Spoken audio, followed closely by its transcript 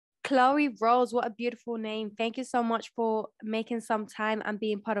Chloe Rose, what a beautiful name. Thank you so much for making some time and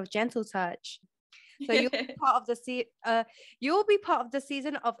being part of Gentle Touch. So you'll be part of you'll be part of the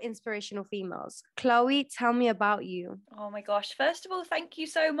season of Inspirational Females. Chloe, tell me about you. Oh my gosh. First of all, thank you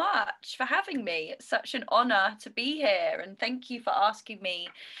so much for having me. It's such an honor to be here. And thank you for asking me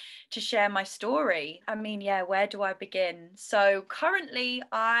to share my story. I mean, yeah, where do I begin? So currently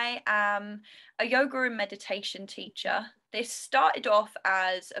I am a yoga and meditation teacher. This started off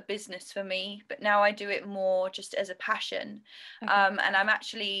as a business for me, but now I do it more just as a passion. Okay. And I'm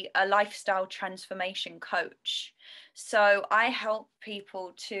actually a lifestyle transformation coach. So I help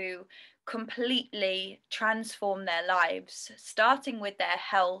people to completely transform their lives, starting with their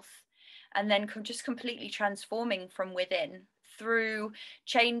health and then just completely transforming from within through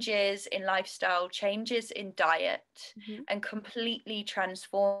changes in lifestyle, changes in diet, and completely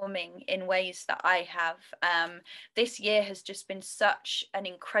transforming in ways that I have. This year has just been such an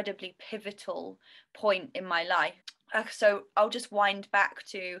incredibly pivotal point in my life. So I'll just wind back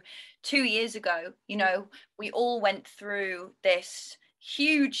to 2 years ago. You know, we all went through this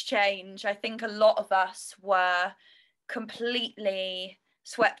huge change. I think a lot of us were completely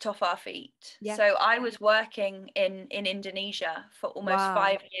swept off our feet. Yeah. So I was working in Indonesia for almost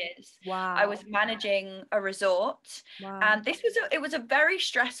 5 years. Wow. I was managing a resort. Wow. And it was a very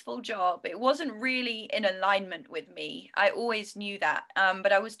stressful job. It wasn't really in alignment with me. I always knew that.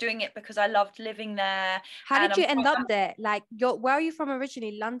 But I was doing it because I loved living there. How did you end up there? Like, where are you from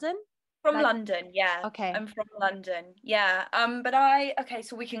originally? London? From London, yeah. Okay. I'm from London, yeah. Okay,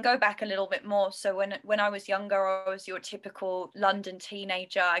 so we can go back a little bit more. So when I was younger, I was your typical London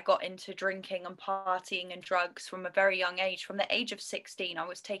teenager. I got into drinking and partying and drugs from a very young age. From the age of 16, I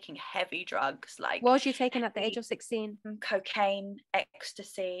was taking heavy drugs. Like, what was you taking at the age of 16? Cocaine,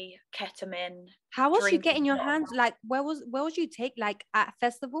 ecstasy, ketamine. How was you getting your hands? Like, where was you take, like, at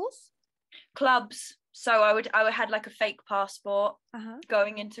festivals? Clubs. So I had like a fake passport,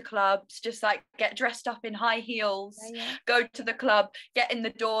 going into clubs, just like get dressed up in high heels, go to the club, get in the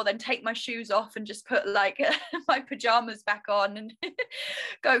door, then take my shoes off and just put like my pajamas back on and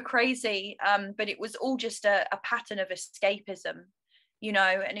go crazy. But it was all just a pattern of escapism, you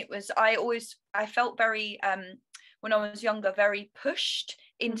know. And it was, I felt very, when I was younger, very pushed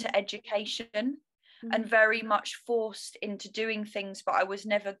into education. And very much forced into doing things, but I was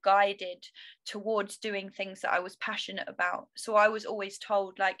never guided towards doing things that I was passionate about. So I was always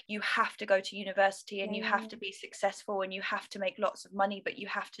told, like, you have to go to university and you have to be successful and you have to make lots of money, but you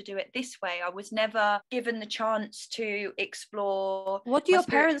have to do it this way. I was never given the chance to explore. What do your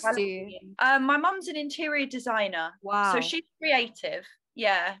parents do? My mum's an interior designer. Wow. So she's creative.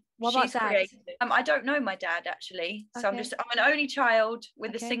 Yeah. What about dad? Creative. I don't know my dad, actually. So I'm an only child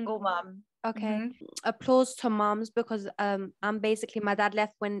with a single mum. Okay. Applause to moms, because I'm basically, my dad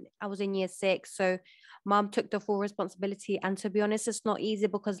left when I was in year 6, so mom took the full responsibility. And to be honest, it's not easy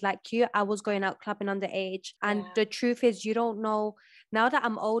because, like you, I was going out clubbing underage, and the truth is, you don't know. Now that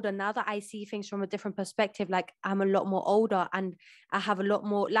I'm older, now that I see things from a different perspective, like I'm a lot more older and I have a lot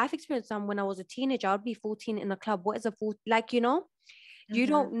more life experience than when I was a teenager. I would be 14 in a club. What is a 14? Like, you know, you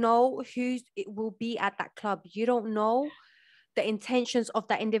don't know who it will be at that club. You don't know the intentions of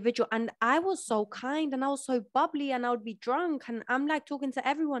that individual. And I was so kind and I was so bubbly, and I would be drunk and I'm like talking to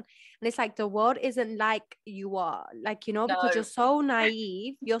everyone, and it's like the world isn't like you are, like, you know, because you're so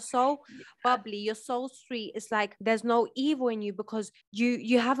naive, you're so bubbly, you're so sweet. It's like there's no evil in you because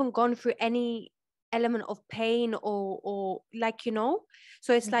you haven't gone through any element of pain or like, you know,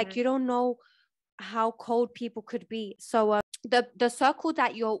 so it's like you don't know how cold people could be. So the circle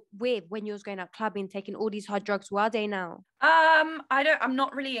that you're with when you was going out clubbing, taking all these hard drugs, where are they now? I'm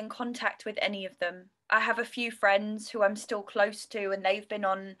not really in contact with any of them. I have a few friends who I'm still close to, and they've been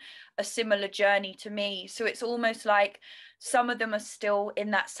on a similar journey to me. So it's almost like some of them are still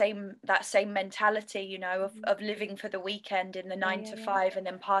in that same mentality, you know, of living for the weekend in the 9 to 5 and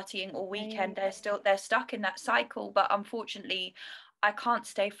then partying all weekend. They're stuck in that cycle. But unfortunately, I can't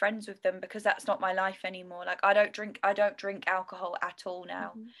stay friends with them because that's not my life anymore. Like, I don't drink alcohol at all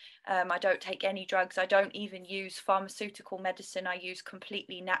now. I don't take any drugs. I don't even use pharmaceutical medicine. I use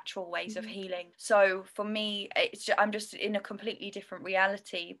completely natural ways of healing. So for me, I'm just in a completely different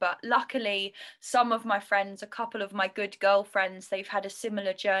reality. But luckily, some of my friends, a couple of my good girlfriends, they've had a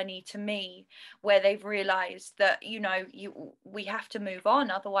similar journey to me, where they've realized that, you know, we have to move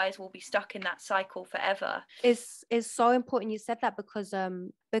on, otherwise we'll be stuck in that cycle forever. It's so important you said that,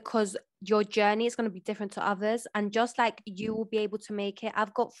 because your journey is going to be different to others, and just like you will be able to make it.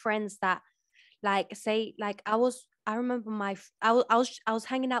 I've got friends that, like, say, like I remember I was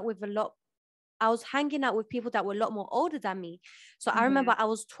hanging out with a lot I was hanging out with people that were a lot more older than me. So I remember I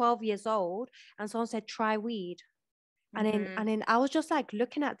was 12 years old and someone said, try weed. And then I was just like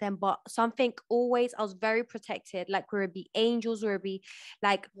looking at them, but something always, I was very protected. Like we would be angels, we would be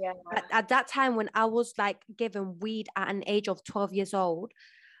like, Yeah. at that time when I was like given weed at an age of 12 years old,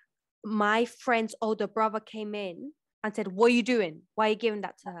 my friend's older brother came in and said, what are you doing? Why are you giving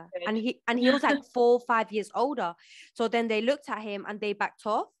that to her? And he was like 4 or 5 years older. So then they looked at him and they backed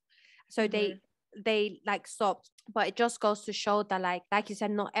off. So they like stopped. But it just goes to show that like you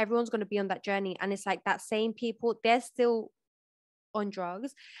said, not everyone's going to be on that journey. And it's like that same people, they're still on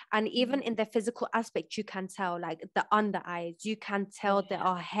drugs, and even in the physical aspect you can tell, like the under eyes, you can tell they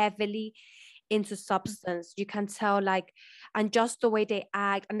are heavily into substance. You can tell, like, and just the way they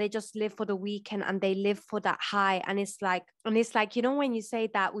act, and they just live for the weekend and they live for that high. And it's like, you know, when you say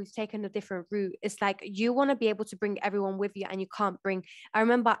that we've taken a different route, it's like you want to be able to bring everyone with you, and you can't bring. I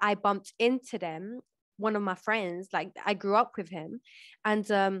remember I bumped into them, one of my friends, like I grew up with him,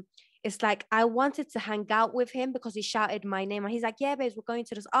 and it's like I wanted to hang out with him because he shouted my name, and he's like, yeah babes, we're going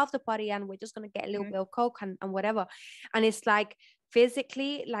to this after party and we're just going to get a little bit of coke and whatever. And it's like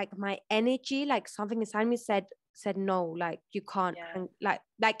physically, like my energy, like something inside me said no, like you can't hang,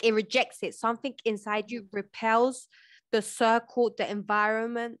 like it rejects it. Something inside you repels the circle, the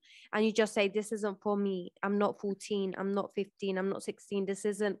environment, and you just say, this isn't for me. I'm not 14, I'm not 15, I'm not 16. This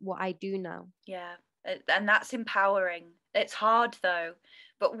isn't what I do now. Yeah. And that's empowering. It's hard though,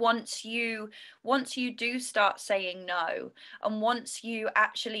 but once you do start saying no, and once you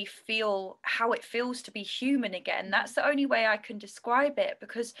actually feel how it feels to be human again, that's the only way I can describe it.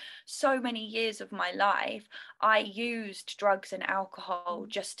 Because so many years of my life I used drugs and alcohol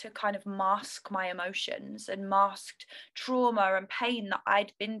just to kind of mask my emotions and masked trauma and pain that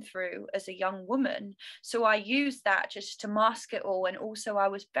I'd been through as a young woman. So I used that just to mask it all. And also I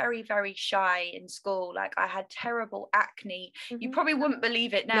was very, very shy in school. Like I had terrible acne. You probably wouldn't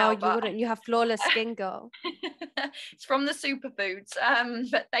believe it now. No, you wouldn't. You have flawless skin, girl. It's from the superfoods.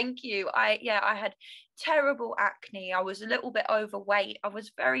 But thank you. I had terrible acne. I was a little bit overweight. I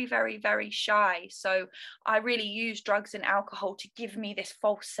was very, very, very shy. So I really used drugs and alcohol to give me this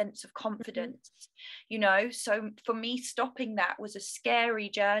false sense of confidence, you know. So for me, stopping that was a scary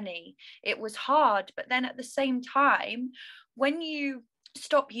journey. It was hard. But then at the same time, when you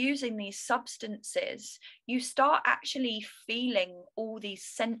stop using these substances, you start actually feeling all these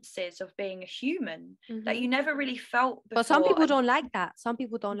senses of being a human that you never really felt before. But some people don't like that. Some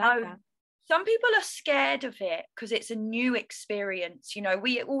people don't like that. Some people are scared of it because it's a new experience. You know,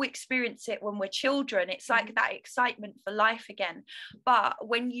 we all experience it when we're children. It's like that excitement for life again. But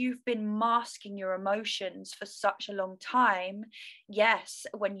when you've been masking your emotions for such a long time, yes,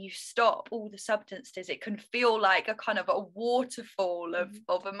 when you stop all the substances, it can feel like a kind of a waterfall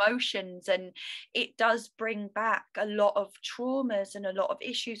of emotions. And it does bring back a lot of traumas and a lot of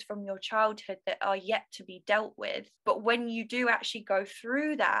issues from your childhood that are yet to be dealt with. But when you do actually go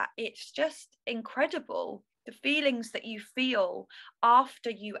through that, it's just incredible. The feelings that you feel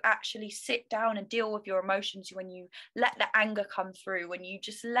after you actually sit down and deal with your emotions, when you let the anger come through, when you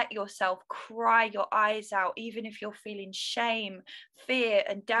just let yourself cry your eyes out, even if you're feeling shame, fear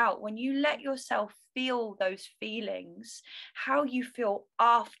and doubt, when you let yourself feel those feelings, how you feel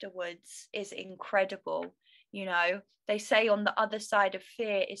afterwards is incredible. You know, they say on the other side of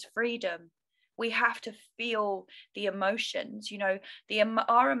fear is freedom. We have to feel the emotions, you know,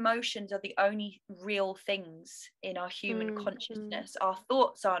 our emotions are the only real things in our human consciousness. Our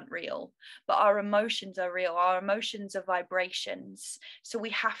thoughts aren't real, but our emotions are real. Our emotions are vibrations. So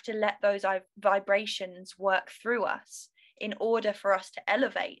we have to let those vibrations work through us in order for us to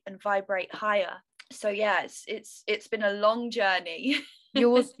elevate and vibrate higher. So yeah, it's been a long journey.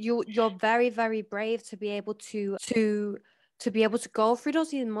 You're very, very brave to be able to be able to go through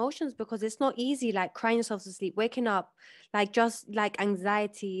those emotions, because it's not easy, like crying yourself to sleep, waking up, like just like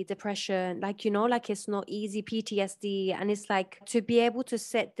anxiety, depression, like, you know, like it's not easy, PTSD. And it's like to be able to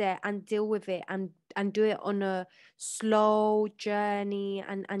sit there and deal with it and do it on a slow journey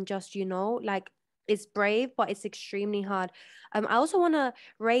and just, you know, like it's brave, but it's extremely hard. I also want to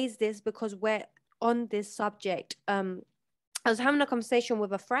raise this because we're on this subject. I was having a conversation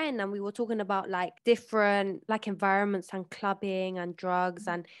with a friend and we were talking about like different like environments and clubbing and drugs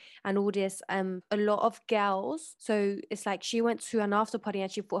and all this. A lot of girls, so it's like she went to an after party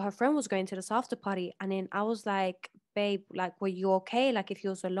and she thought her friend was going to this after party, and then I was like, babe, like, were you okay? Like, if you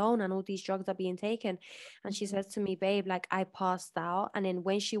was alone and all these drugs are being taken? And she says to me, babe, like I passed out, and then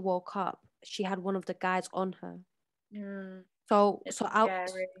when she woke up she had one of the guys on her. So It's so I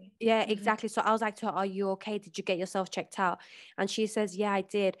scary. yeah, Mm-hmm. exactly. So I was like to her, are you okay? Did you get yourself checked out? And she says, yeah, I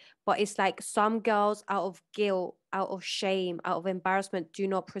did. But it's like some girls, out of guilt, out of shame, out of embarrassment, do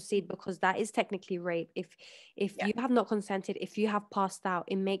not proceed, because that is technically rape. If Yeah. you have not consented, if you have passed out,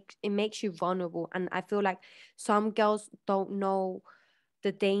 it makes you vulnerable. And I feel like some girls don't know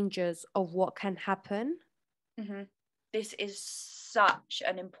the dangers of what can happen. Mm-hmm. This is such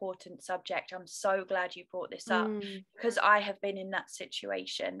an important subject. I'm so glad you brought this up, Mm. because I have been in that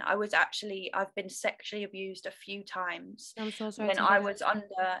situation. I've been sexually abused a few times I'm so sorry when to hear I that. was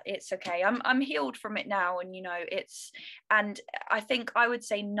under. It's okay. I'm healed from it now, and and I think I would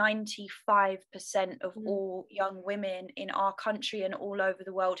say 95% of Mm. all young women in our country and all over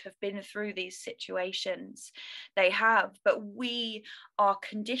the world have been through these situations. They have, but we are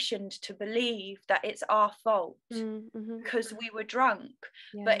conditioned to believe that it's our fault Mm-hmm. because we were drunk.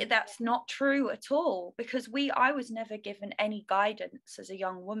 Yeah. But that's not true at all, because I was never given any guidance as a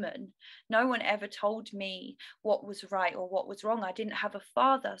young woman. No one ever told me what was right or what was wrong. I didn't have a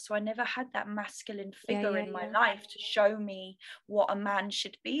father, so I never had that masculine Yeah, figure yeah, in my yeah. life to show me what a man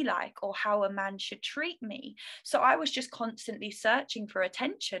should be like or how a man should treat me. So I was just constantly searching for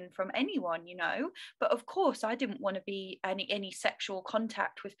attention from anyone, but of course I didn't want to be any sexual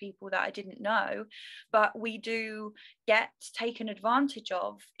contact with people that I didn't know. But we do get taken advantage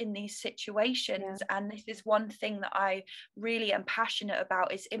of in these Yeah. situations, and this is one thing that I really am passionate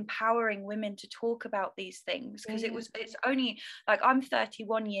about, is empowering women to talk about these things, Yeah, because yeah. it's only like, I'm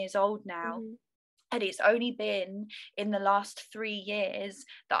 31 years old now, Mm-hmm. and it's only been in the last 3 years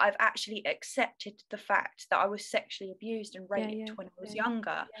that I've actually accepted the fact that I was sexually abused and Yeah, raped yeah, when I was yeah,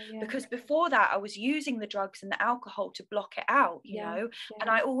 younger. yeah, yeah, Because before that, I was using the drugs and the alcohol to block it out, yeah, and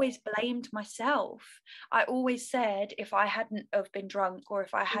I always blamed myself. I always said if I hadn't have been drunk, or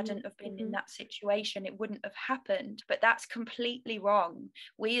if I mm-hmm. hadn't have been in Mm-hmm. that situation, it wouldn't have happened. But that's completely wrong.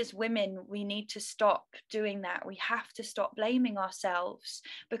 We as women, we need to stop doing that. We have to stop blaming ourselves,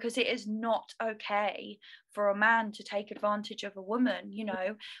 because it is not okay for a man to take advantage of a woman.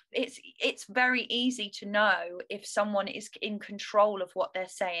 It's very easy to know if someone is in control of what they're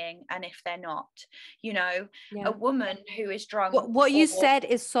saying and if they're not. A Yeah. woman who is drunk, What you or said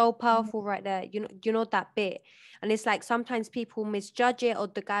is so powerful right there. You know that bit. And it's like sometimes people misjudge it, or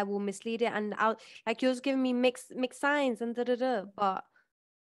the guy will mislead it, and I'll like, you're just giving me mixed signs and da da da, but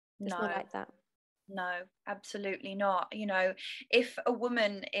it's not no, like that. no, absolutely not. If a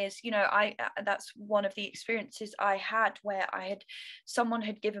woman is, I that's one of the experiences I had, where someone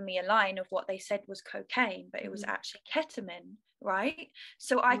had given me a line of what they said was cocaine, but it was Mm-hmm. actually ketamine, right?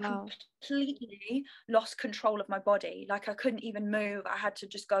 So I Wow. completely lost control of my body. Like, I couldn't even move. I had to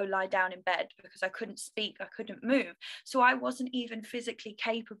just go lie down in bed because I couldn't speak, I couldn't move. So I wasn't even physically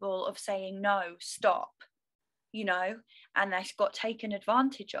capable of saying no, stop, and I got taken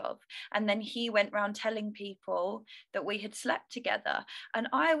advantage of. And then he went around telling people that we had slept together. And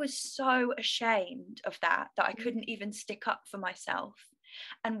I was so ashamed of that I Mm-hmm. couldn't even stick up for myself.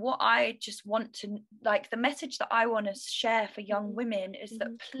 And what I just want to, like, the message that I want to share for young women is that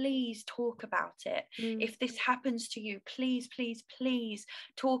Mm-hmm. please talk about it. Mm-hmm. If this happens to you, please, please, please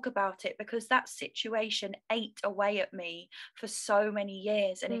talk about it, because that situation ate away at me for so many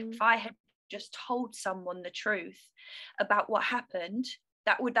years. And if Mm-hmm. I had just told someone the truth about what happened,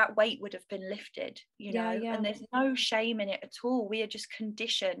 that weight would have been lifted. Yeah, yeah. And there's no shame in it at all. We are just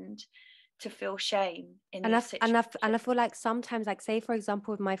conditioned to feel shame in And I these f- and I f- and I situations. feel like sometimes, like, say for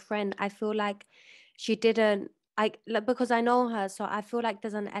example with my friend, I feel like she didn't, like, because I know her, so I feel like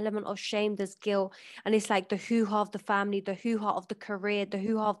there's an element of shame, there's guilt, and it's like the hoo-ha of the family, the hoo-ha of the career, the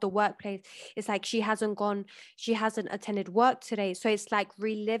hoo-ha of the workplace. It's like she hasn't attended work today, so it's like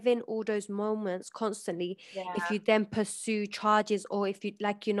reliving all those moments constantly. If Yeah. you then pursue charges, or if you,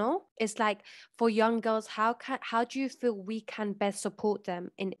 like, it's like, for young girls, how do you feel we can best support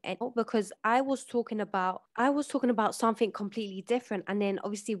them because I was talking about something completely different, and then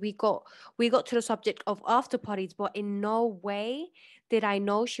obviously we got to the subject of after parties, but in no way did I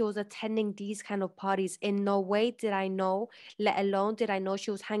know she was attending these kind of parties. In no way did I know, let alone did I know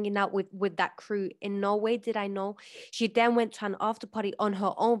she was hanging out with that crew. In no way did I know she then went to an after party on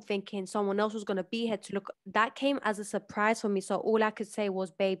her own, thinking someone else was going to be here to look. That came as a surprise for me. So all I could say was,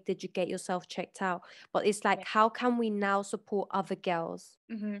 babe, did you get yourself checked out? But it's like, how can we now support other girls?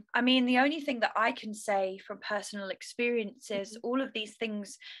 Mm-hmm. I mean, the only thing that I can say from personal experiences, Mhm. all of these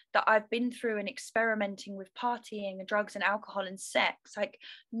things that I've been through and experimenting with partying and drugs and alcohol and sex, like,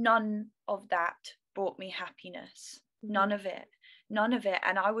 none of that brought me happiness. None Mhm. of it. None of it.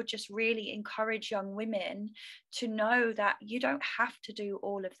 And I would just really encourage young women to know that you don't have to do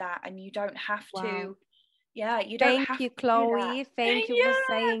all of that, and you don't have Wow. to Yeah, you don't Thank have you, to do that. Chloe. Thank you for Yeah.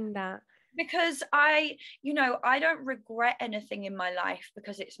 saying that. Because I don't regret anything in my life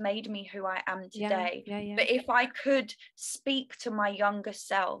because it's made me who I am Yeah, today. yeah, yeah. But if I could speak to my younger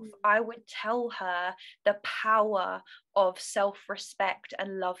self, I would tell her the power of self-respect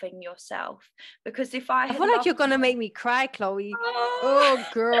and loving yourself. Because if I I had feel like you're loved gonna make me cry, Chloe. oh, Oh,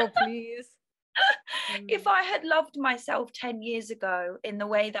 girl, please. if I had loved myself 10 years ago in the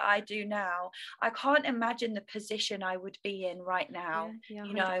way that I do now, I can't imagine the position I would be in right Yeah, now, yeah,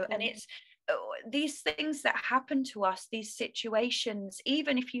 and 100%. it's these things that happen to us, these situations,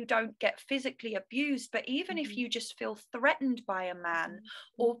 even if you don't get physically abused, but even if you just feel threatened by a man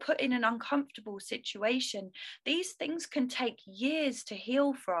or put in an uncomfortable situation, these things can take years to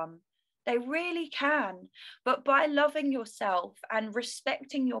heal from. They really can. But by loving yourself and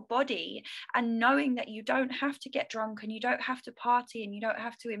respecting your body and knowing that you don't have to get drunk and you don't have to party and you don't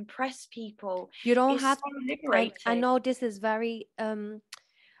have to impress people You don't is so have, I liberating. know this is very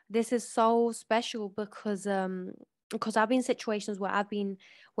this is so special because I've been in situations where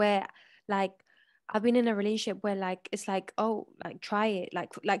where like I've been in a relationship where like it's like, oh, like try it,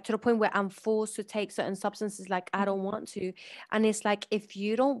 like to the point where I'm forced to take certain substances, like I don't want to. And it's like, if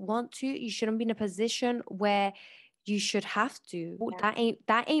you don't want to, you shouldn't be in a position where you should have to. Yeah.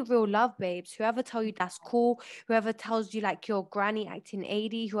 That ain't real love, babes. Whoever tell you that's cool, whoever tells you like your granny acting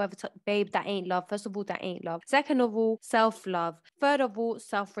 80, babe, that ain't love. First of all, that ain't love. Second of all, self-love. Third of all,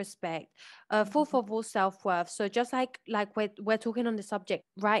 self-respect. Fourth of all, self-worth. So just like we're talking on the subject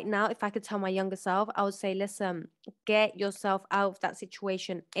right now, if I could tell my younger self, I would say, listen, get yourself out of that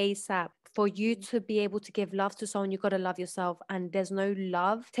situation ASAP. For you to be able to give love to someone, you got to love yourself. And there's no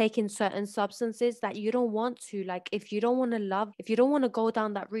love taking certain substances that you don't want to. Like, if you don't want to love, if you don't want to go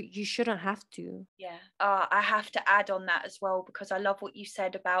down that route, you shouldn't have to. Yeah. I have to add on that as well, because I love what you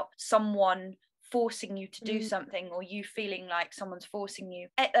said about someone forcing you to do Mm, something, or you feeling like someone's forcing you.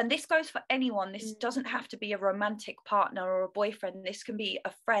 And this goes for anyone. This mm, doesn't have to be a romantic partner or a boyfriend. This can be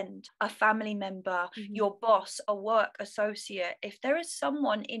a friend, a family member, mhm. your boss, a work associate. If there is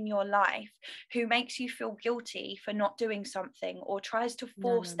someone in your life who makes you feel guilty for not doing something or tries to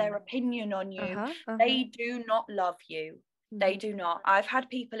No, no, force no. their opinion on you, Uh-huh, uh-huh. they do not love you. They Mhm. do not. I've had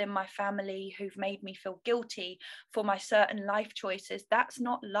people in my family who've made me feel guilty for my certain life choices. That's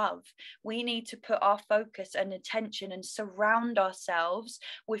not love. We need to put our focus and attention and surround ourselves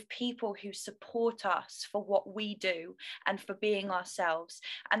with people who support us for what we do and for being ourselves.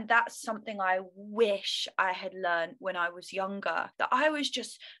 And that's something I wish I had learned when I was younger, that I was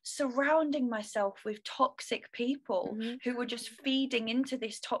just surrounding myself with toxic people Mhm. who were just feeding into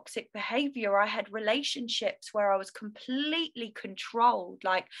this toxic behavior. I had relationships where I was completely controlled,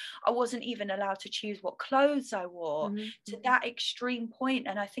 like I wasn't even allowed to choose what clothes I wore, Mhm. to that extreme point.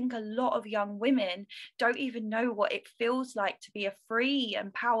 And I think a lot of young women don't even know what it feels like to be a free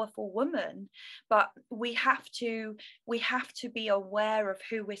and powerful woman. But we have to be aware of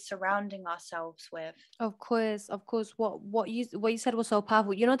who we're surrounding ourselves with. Of course, of course. What you said was so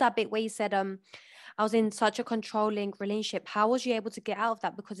powerful. You know that bit where you said, I was in such a controlling relationship. How was you able to get out of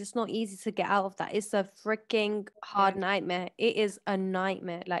that? Because it's not easy to get out of that. It's a freaking hard nightmare. It is a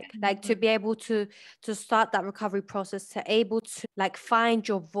nightmare. Like to be able to start that recovery process, to able to like find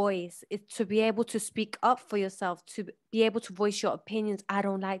your voice, to be able to speak up for yourself, to be able to voice your opinions. I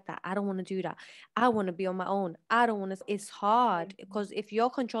don't like that. I don't want to do that. I want to be on my own. I don't want to. It's hard because if you're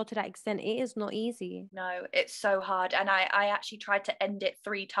controlled to that extent, it is not easy. No, it's so hard. And I actually tried to end it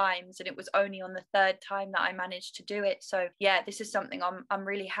 3 times, and it was only on the third time that I managed to do it. So yeah, this is something I'm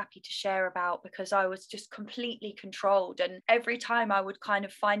really happy to share about, because I was just completely controlled. And every time I would kind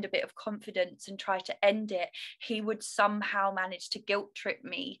of find a bit of confidence and try to end it, he would somehow manage to guilt trip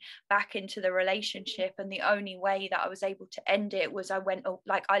me back into the relationship. And the only way that I was able to end it was I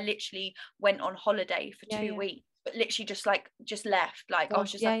literally went on holiday for Yeah, two yeah. weeks, but literally just left. Like I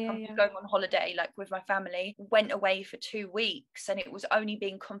was Go. just Yeah, like, yeah, I'm just yeah. going on holiday, like with my family. Went away for 2 weeks, and it was only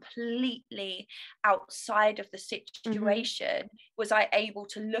being completely outside of the Mm-hmm. situation was I able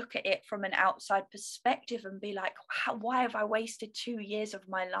to look at it from an outside perspective and be like, why have I wasted 2 years of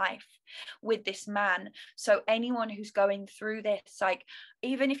my life with this man? So anyone who's going through this, like,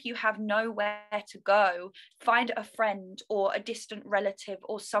 even if you have nowhere to go, find a friend or a distant relative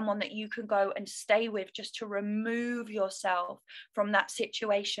or someone that you can go and stay with, just to remove remove yourself from that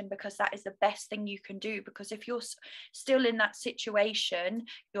situation, because that is the best thing you can do. Because if you're still in that situation,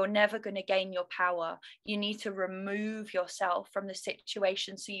 you're never going to gain your power. You need to remove yourself from the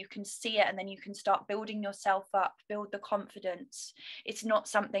situation so you can see it, and then you can start building yourself up, build the confidence. It's not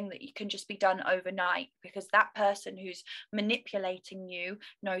something that you can just be done overnight, because that person who's manipulating you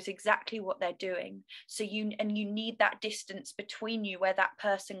knows exactly what they're doing. So you need that distance between you where that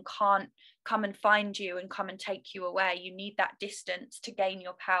person can't come and find you and come and take you away. You need that distance to gain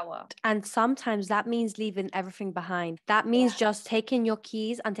your power. And sometimes that means leaving everything behind. That means just taking your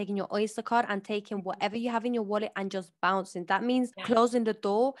keys and taking your Oyster card and taking whatever you have in your wallet and just bouncing. That means closing the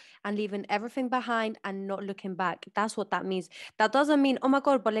door and leaving everything behind and not looking back. That's what that means. That doesn't mean, oh my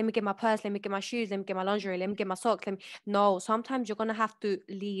God, but let me get my purse, let me get my shoes, let me get my lingerie, let me get my socks. No, sometimes you're going to have to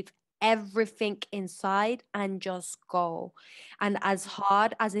leave everything inside and just go. And as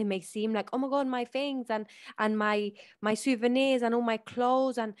hard as it may seem, like, oh my God, my things and my souvenirs and all my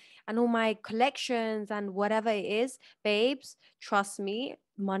clothes and all my collections and whatever it is, babes, trust me,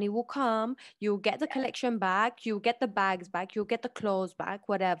 money will come. You'll get the collection back, you'll get the bags back, you'll get the clothes back,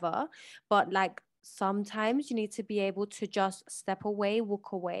 whatever. But like, sometimes you need to be able to just step away,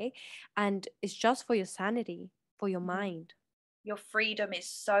 walk away, and it's just for your sanity, for your mind. Your freedom is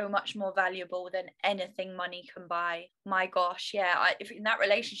so much more valuable than anything money can buy. My gosh, yeah. If in that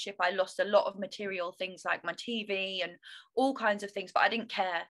relationship, I lost a lot of material things like my TV and all kinds of things, but I didn't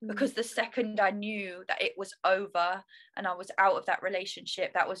care, because the second I knew that it was over and I was out of that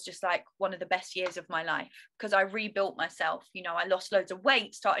relationship, that was just like one of the best years of my life, because I rebuilt myself. You know, I lost loads of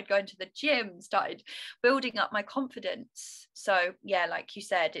weight, started going to the gym, started building up my confidence. So yeah, like you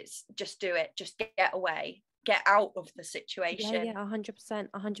said, it's just do it, just get away, get out of the situation. Yeah,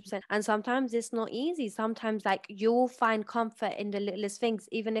 100%. And sometimes it's not easy. Sometimes like you'll find comfort in the littlest things,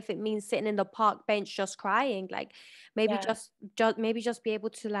 even if it means sitting in the park bench just crying. Like maybe just be able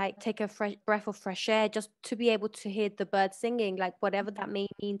to like take a fresh breath of fresh air, just to be able to hear the birds singing. Like whatever that may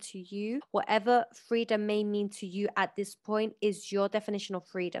mean to you, whatever freedom may mean to you at this point is your definition of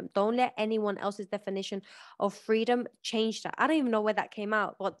freedom. Don't let anyone else's definition of freedom change that. I don't even know where that came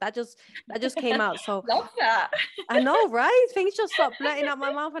out, but that just came out. So Love that. I know, right? Things just start blurting out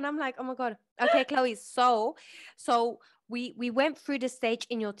my mouth, and I'm like, oh my God. Okay, Chloe. So we went through the stage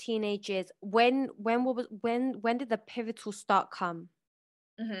in your teenage years. When did the pivotal start come?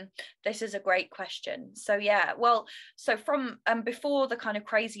 This is a great question. So yeah, well, so from before the kind of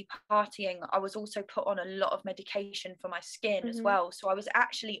crazy partying, I was also put on a lot of medication for my skin as well. So I was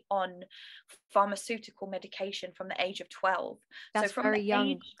actually on pharmaceutical medication from the age of 12. That's so from very the young.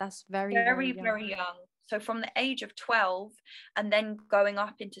 age, That's very, very, young. very young. So from the age of 12 and then going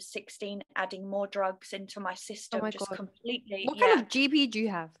up into 16, adding more drugs into my system, Oh my just God. completely. What kind of GP do you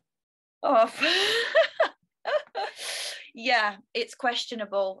have? Oh. Yeah, it's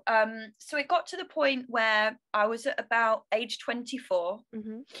questionable. So it got to the point where I was at about age 24.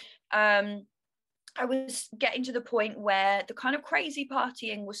 I was getting to the point where the kind of crazy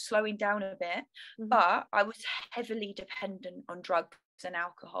partying was slowing down a bit, but I was heavily dependent on drugs and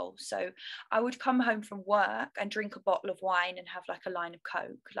alcohol. So I would come home from work and drink a bottle of wine and have like a line of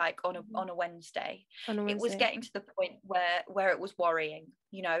Coke, like on a Wednesday. It was getting to the point where it was worrying.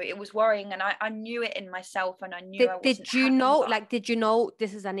 You know, it was worrying, and I knew it in myself, and I knew I wasn't did you happy, know, like, did you know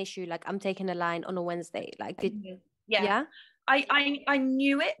this is an issue? Like, I'm taking a line on a Wednesday. Like, yeah. I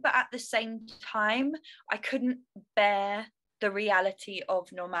knew it, but at the same time, I couldn't bear the reality of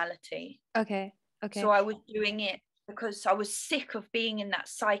normality. Okay. So I was doing it because I was sick of being in that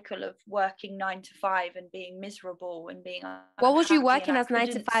cycle of working 9 to 5 and being miserable and being What was you working as as 9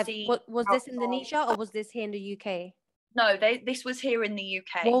 to 5? What was this Indonesia or was this here in the UK? No, this was here in the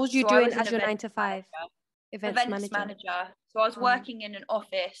UK. What was you so doing as your 9 to 5? Events manager. So I was working in an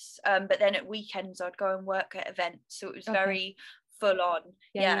office, but then at weekends I'd go and work at events. So it was very full on.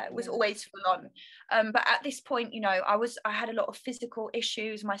 It was always full on. But at this point, you know, I had a lot of physical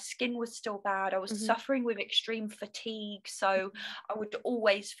issues. My skin was still bad. I was suffering with extreme fatigue. So I would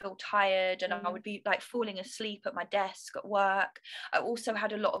always feel tired, and I would be like falling asleep at my desk at work. I also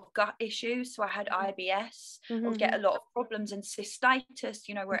had a lot of gut issues. So I had IBS. I would get a lot of problems and cystitis,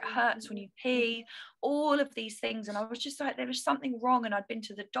 you know, where it hurts when you pee, all of these things. And I was just like, there was something wrong. And I'd been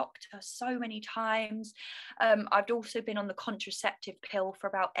to the doctor so many times. I'd also been on the contraceptive pill for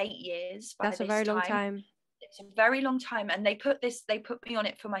about 8 years. That's a very long time. It's a very long time. And they put me on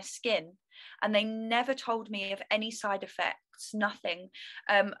it for my skin, and they never told me of any side effects, nothing.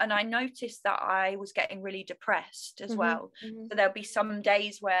 And I noticed that I was getting really depressed as well. So there'll be some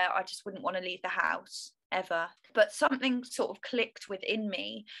days where I just wouldn't want to leave the house. ever. But something sort of clicked within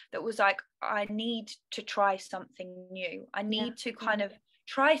me that was like, I need to try something new. I need to kind of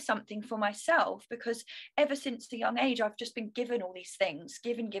try something for myself, because ever since a young age I've just been given all these things,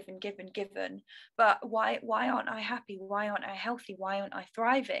 given, but why aren't I happy? Why aren't I healthy? Why aren't I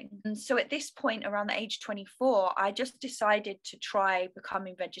thriving? And so at this point, around the age 24, I just decided to try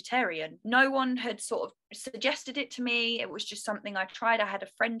becoming vegetarian. No one had sort of suggested it to me. It was just something I tried. I had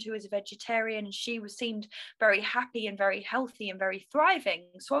a friend who was a vegetarian, and she seemed very happy and very healthy and very thriving.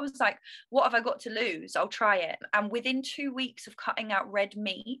 So I was like, what have I got to lose? I'll try it. And within 2 weeks of cutting out red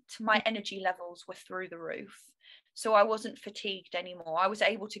meat, my energy levels were through the roof. So I wasn't fatigued anymore. I was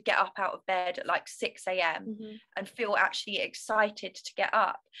able to get up out of bed at like 6 a.m. and feel actually excited to get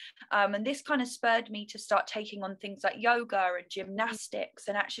up. And this kind of spurred me to start taking on things like yoga and gymnastics,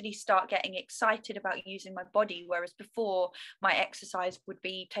 and actually start getting excited about using my body. Whereas before, my exercise would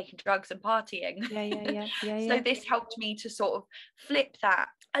be taking drugs and partying. So this helped me to sort of flip that.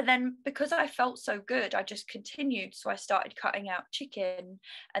 And then because I felt so good, I just continued. So I started cutting out chicken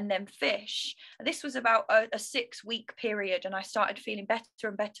and then fish. This was about a 6-week period, and I started feeling better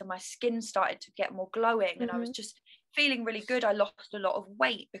and better. My skin started to get more glowing, and I was just feeling really good. I lost a lot of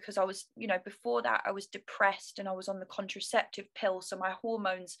weight because I was, before that I was depressed and I was on the contraceptive pill. So my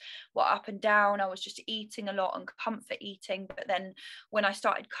hormones were up and down. I was just eating a lot and comfort eating. But then when I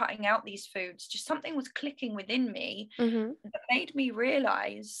started cutting out these foods, just something was clicking within me that made me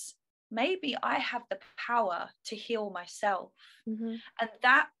realize maybe I have the power to heal myself. And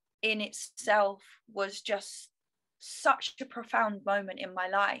that in itself was just such a profound moment in my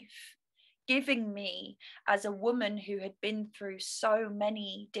life, giving me, as a woman who had been through so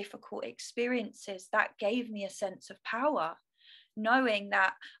many difficult experiences, that gave me a sense of power, knowing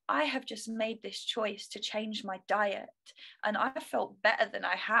that I have just made this choice to change my diet, and I felt better than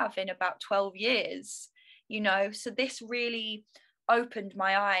I have in about 12 years, so this really opened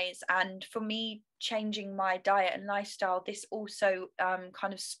my eyes. And for me, changing my diet and lifestyle, this also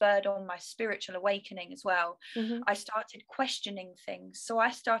kind of spurred on my spiritual awakening as well. I started questioning things. So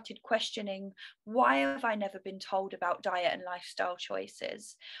I started questioning, why have I never been told about diet and lifestyle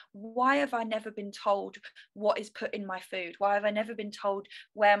choices? Why have I never been told what is put in my food? Why have I never been told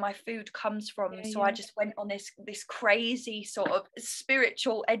where my food comes from? I just went on this crazy sort of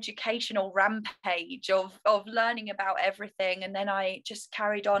spiritual educational rampage of learning about everything. And then I just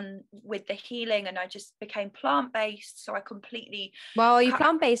carried on with the healing, and I just became plant-based. So I completely are you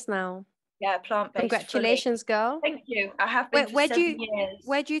plant-based now? Yeah, plant-based. Congratulations, girl. Thank you. I have been for 7 years.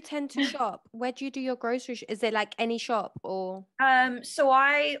 Where do you tend to shop? Where do you do your grocery? Is it like any shop or? So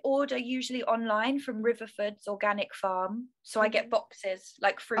I order usually online from Riverford's Organic Farm. So I get boxes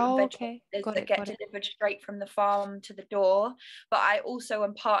like fruit and vegetables that get delivered straight from the farm to the door. But I also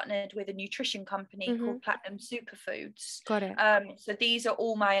am partnered with a nutrition company called Platinum Superfoods. Got it. So these are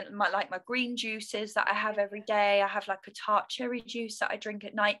all my green juices that I have every day. I have like a tart cherry juice that I drink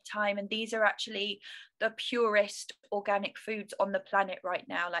at night time, and these are actually the purest organic foods on the planet right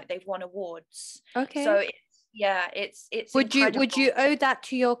now. Like, they've won awards. Okay. So it's would you owe that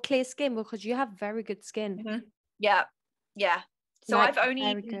to your clear skin, because you have very good skin? Yeah. So I've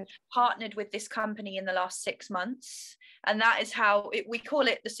only partnered with this company in the last 6 months, and that is how we call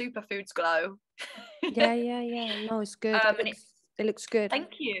it the superfoods glow. Yeah. No, it's good. It looks good.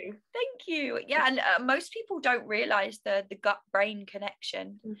 Thank you. Yeah, and most people don't realize the gut brain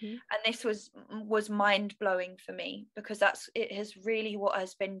connection, and this was mind blowing for me, because it has really what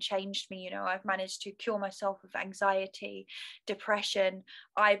has been changed me. I've managed to cure myself of anxiety, depression,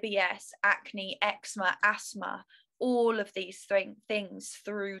 IBS, acne, eczema, asthma, all of these things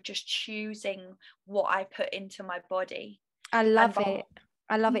through just choosing what I put into my body. I love it.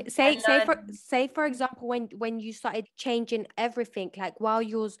 Say for example, when you started changing everything, like while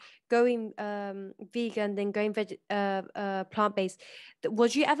you was going vegan, then going plant-based,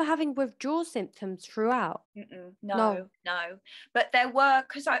 was you ever having withdrawal symptoms throughout? No. But there were,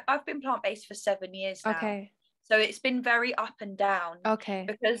 because I've been plant-based for 7 years now. Okay. So it's been very up and down. Okay.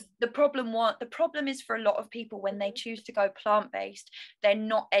 Because the problem is, for a lot of people, when they choose to go plant-based, they're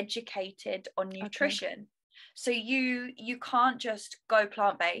not educated on nutrition. Okay. So you can't just go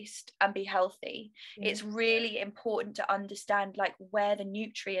plant-based and be healthy. It's really important to understand like where the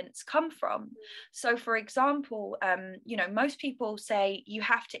nutrients come from. So for example, most people say you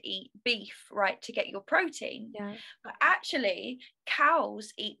have to eat beef, right, to get your protein. Yeah. But actually,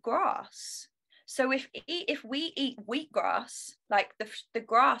 cows eat grass. So if we eat wheatgrass, like the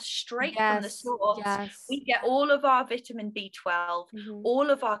grass straight from the Yes, source. yes. We get all of our vitamin B12, all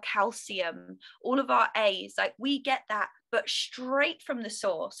of our calcium, all of our A's, like we get that, but straight from the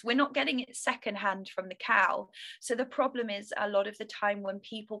source. We're not getting it secondhand from the cow. So the problem is a lot of the time when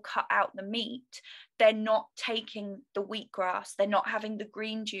people cut out the meat, they're not taking the wheatgrass, they're not having the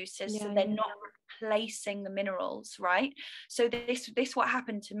green juices, so they're not replacing the minerals, right? So this what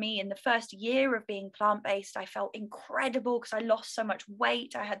happened to me in the first year of being plant-based. I felt incredible because I lost so much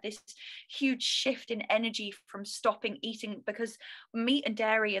weight. I had this huge shift in energy from stopping eating, because meat and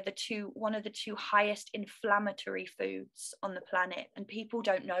dairy are one of the two highest inflammatory foods on the planet, and people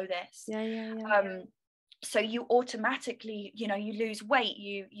don't know this. So you automatically, you lose weight,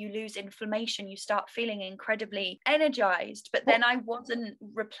 you lose inflammation, you start feeling incredibly energized. But then I wasn't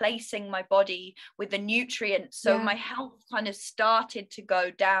replacing my body with the nutrients, so my health kind of started to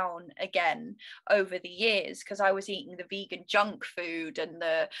go down again over the years, because I was eating the vegan junk food and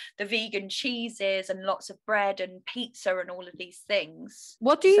the vegan cheeses and lots of bread and pizza and all of these things.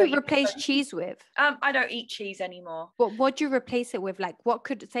 What do you replace cheese with? I don't eat cheese anymore. What do you replace it with? Like, what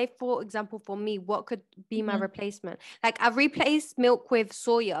could, say for example, for me, what could be my replacement? Like, I've replaced milk with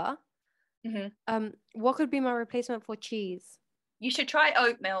soya. What could be my replacement for cheese? You should try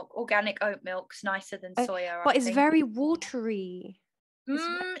oat milk. Organic oat milk's nicer than soya. But it's very watery.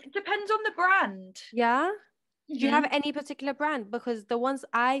 It depends on the brand. Yeah. Do you have any particular brand? Because the ones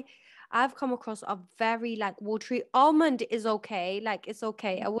I've come across are very like watery. Almond is okay. Like, it's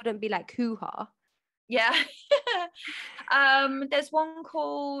okay. I wouldn't be like hoo-ha. Yeah. There's one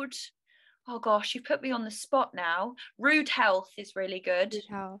called, oh gosh, you put me on the spot now. Rude Health is really good.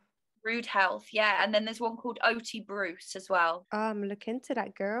 Rude Health, yeah. And then there's one called Oaty Bruce as well. I'm looking into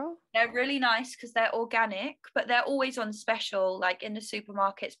that, girl. They're really nice because they're organic, but they're always on special, like in the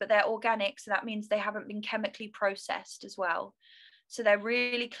supermarkets, but they're organic, so that means they haven't been chemically processed as well. So they're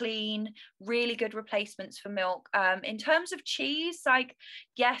really clean, really good replacements for milk. In terms of cheese, like,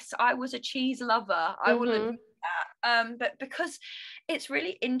 yes, I was a cheese lover. I will admit that. But because it's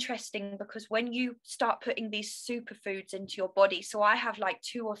really interesting, because when you start putting these superfoods into your body, so I have like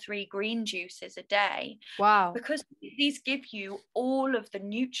 2 or 3 green juices a day. Wow. Because these give you all of the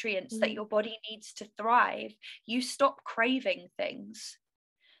nutrients that your body needs to thrive, you stop craving things.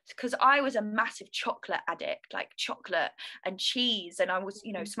 Because I was a massive chocolate addict, like chocolate and cheese, and I was,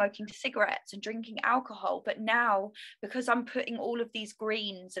 smoking cigarettes and drinking alcohol. But now, because I'm putting all of these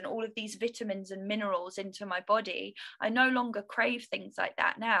greens and all of these vitamins and minerals into my body, I no longer crave things like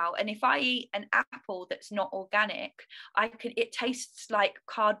that now. And if I eat an apple that's not organic, it tastes like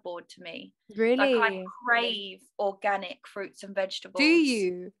cardboard to me. Really? Like, I crave organic fruits and vegetables. Do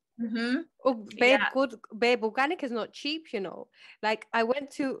you? Oh, babe, Yeah. Babe, organic is not cheap, Like, I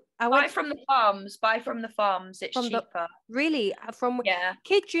went buy from the farms. It's cheaper. Really?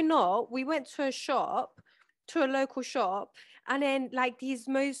 Kid you not, we went to a local shop, and then like these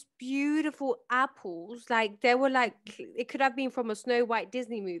most beautiful apples, like they were like, it could have been from a Snow White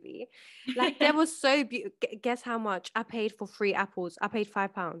Disney movie. Like, they were so beautiful. Guess how much I paid for 3 apples? I paid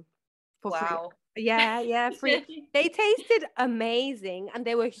 £5 for free. Yeah, free. They tasted amazing and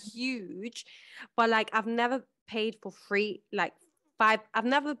they were huge, but like, I've never paid for free, like I've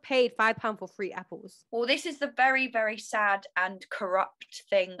never paid £5 for 3 apples. Well, this is the very, very sad and corrupt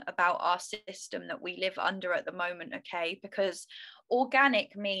thing about our system that we live under at the moment, okay? Because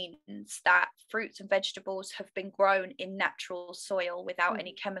organic means that fruits and vegetables have been grown in natural soil without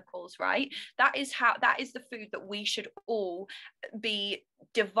any chemicals, right? That is the food that we should all be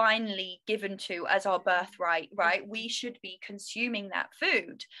divinely given to as our birthright, right? We should be consuming that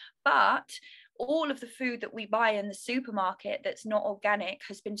food. But all of the food that we buy in the supermarket that's not organic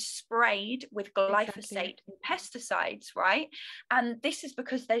has been sprayed with glyphosate and pesticides, right? And this is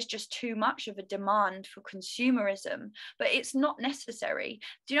because there's just too much of a demand for consumerism, but it's not necessary.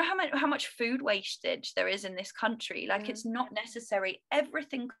 Do you know how much food wastage there is in this country? Like, it's not necessary.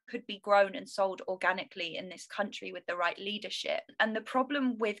 Everything could be grown and sold organically in this country with the right leadership. And the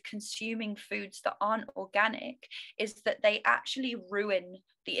problem with consuming foods that aren't organic is that they actually ruin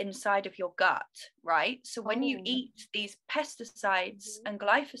the inside of your gut, right? So when you eat these pesticides and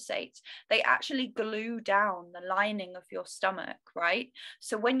glyphosates, they actually glue down the lining of your stomach, right?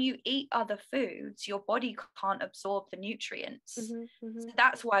 So when you eat other foods, your body can't absorb the nutrients. So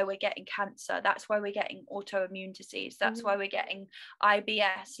that's why we're getting cancer. That's why we're getting autoimmune disease. That's why we're getting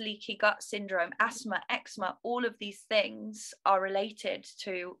IBS, leaky gut syndrome, asthma, eczema. All of these things are related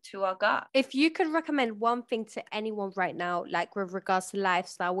to our gut. If you could recommend one thing to anyone right now, like with regards to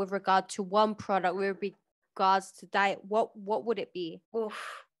lifestyle, with regard to one product, with regards to diet, what would it be?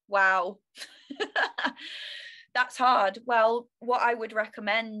 Oof, wow. That's hard. Well, what I would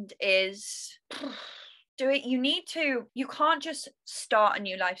recommend is do it. You can't just start a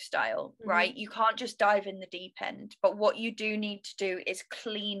new lifestyle, right? You can't just dive in the deep end. But what you do need to do is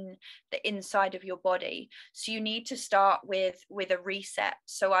clean the inside of your body. So you need to start with a reset.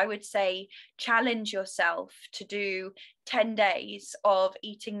 So I would say challenge yourself to do 10 days of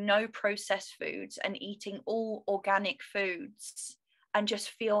eating no processed foods and eating all organic foods, and just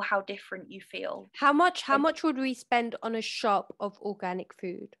feel how different you feel. How much would we spend on a shop of organic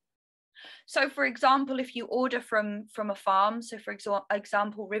food? So for example, if you order from a farm, so for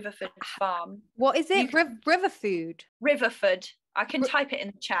example Riverford Farm. What is it? River food? Riverford. I can type it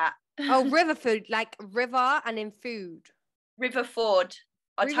in the chat. Oh, river food, like river and in food. Riverford.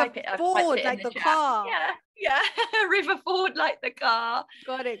 I'll type it like in the chat. car. Yeah. Riverford, like the car.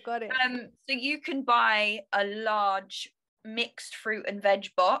 Got it. So you can buy a large mixed fruit and veg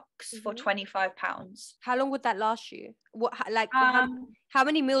box for £25. How long would that last you? How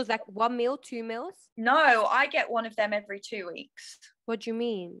many meals? Like 1 meal, 2 meals? No, I get one of them every 2 weeks. What do you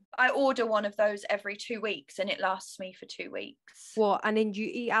mean? I order one of those every 2 weeks and it lasts me for 2 weeks. What? And then you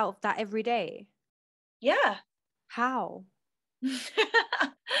eat out of that every day? Yeah. How?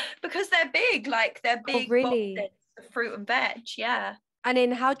 Because they're big, like they're big boxes of fruit and veg. Yeah. And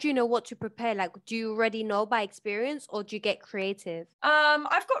then how do you know what to prepare? Like, do you already know by experience or do you get creative?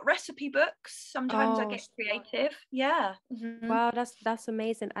 I've got recipe books. Sometimes I get creative. Yeah. Wow, that's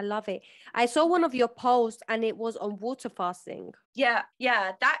amazing. I love it. I saw one of your posts and it was on water fasting. Yeah.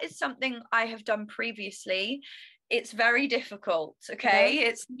 That is something I have done previously. It's very difficult. Okay.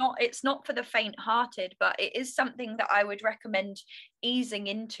 It's not for the faint-hearted, but it is something that I would recommend easing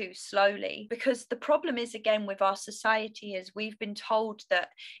into slowly, because the problem is, again, with our society is we've been told that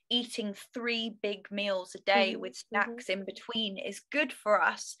eating 3 big meals a day with snacks in between is good for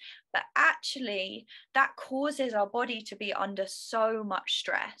us, but actually that causes our body to be under so much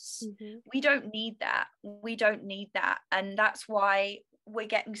stress. We don't need that. And that's why we're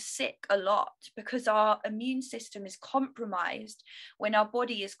getting sick a lot, because our immune system is compromised when our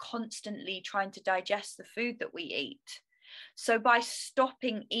body is constantly trying to digest the food that we eat. So by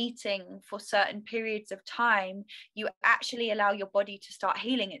stopping eating for certain periods of time, you actually allow your body to start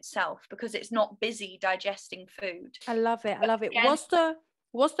healing itself, because it's not busy digesting food. I love it. Again,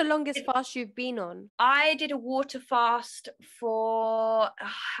 what's the longest fast you've been on? I did a water fast for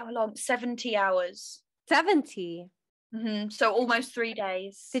how long? 70 hours. 70? So almost 3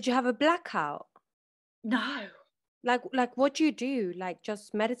 days. Did you have a blackout? No. Like what do you do? Like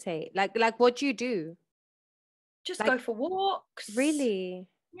just meditate? Like what do you do? Just go for walks. Really?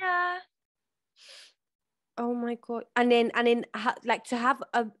 Yeah. Oh my God. And then like to have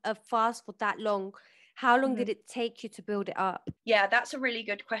a fast for that long, how long did it take you to build it up? Yeah, that's a really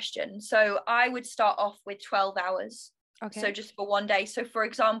good question. So I would start off with 12 hours. Okay. So just for one day. So for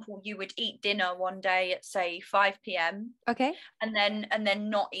example, you would eat dinner one day at say 5 p.m. Okay. And then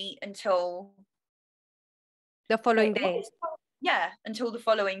not eat until the following day. Yeah, until the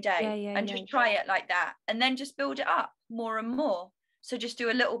following day. And just try it like that. And then just build it up more and more. So just do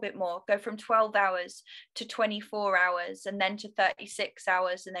a little bit more, go from 12 hours to 24 hours, and then to 36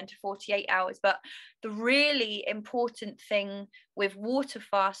 hours, and then to 48 hours. But the really important thing with water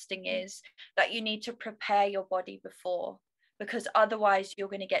fasting is that you need to prepare your body before, because otherwise you're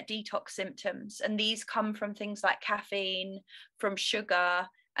going to get detox symptoms. And these come from things like caffeine, from sugar,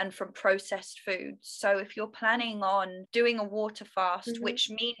 and from processed foods. So if you're planning on doing a water fast, which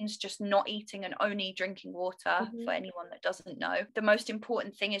means just not eating and only drinking water, for anyone that doesn't know, the most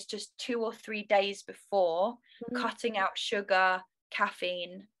important thing is just 2 or 3 days before cutting out sugar,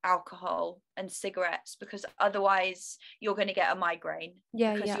 caffeine, alcohol, and cigarettes, because otherwise you're going to get a migraine.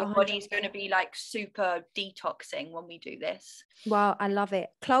 Because your 100%. Body's going to be like super detoxing when we do this. Wow, I love it.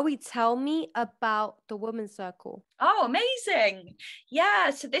 Chloe, tell me about the Women's Circle. Oh, amazing.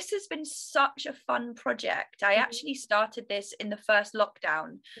 Yeah, so this has been such a fun project. I actually started this in the first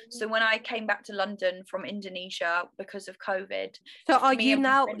lockdown. So when I came back to London from Indonesia because of COVID. So are you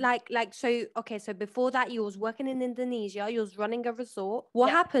now so before that you was working in Indonesia, you was running a resort. What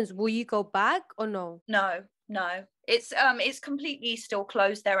happens? Will you go back or no? No. It's completely still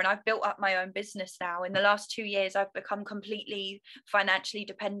closed there, and I've built up my own business now. In the last 2 years, I've become completely financially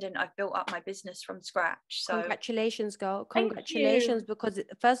dependent. I've built up my business from scratch. So congratulations, girl. Congratulations, because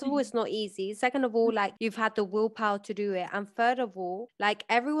first of all, it's not easy. Second of all, like you've had the willpower to do it. And third of all, like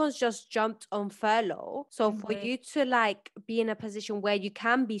everyone's just jumped on furlough. So for you to like be in a position where you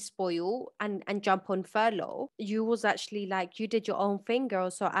can be spoiled and jump on furlough, you was actually like, you did your own thing, girl.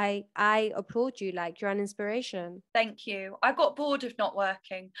 So I applaud you. Like you're an inspiration. Thank you. I got bored of not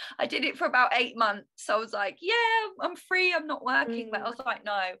working. I did it for about 8 months. I was like, yeah, I'm free. I'm not working. But I was like,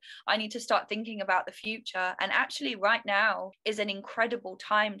 no, I need to start thinking about the future. And actually, right now is an incredible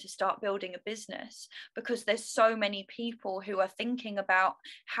time to start building a business, because there's so many people who are thinking about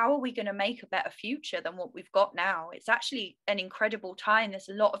how are we going to make a better future than what we've got now. It's actually an incredible time. There's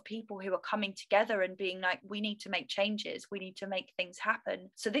a lot of people who are coming together and being like, we need to make changes. We need to make things happen.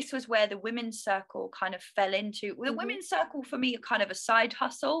 So this was where the women's circle kind of fell into. The women's circle for me are kind of a side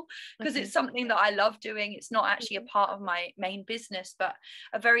hustle, because it's something that I love doing. It's not actually a part of my main business, but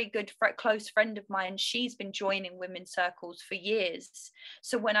a very good close friend of mine, she's been joining women's circles for years.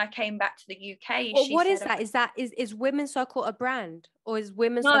 So when I came back to the UK, Well, she what said, is that? Is Women's Circle a brand, or is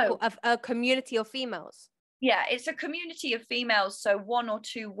Women's no. Circle a community of females? Yeah, it's a community of females. So 1 or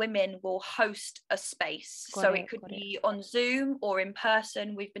 2 women will host a space. So it could be on Zoom or in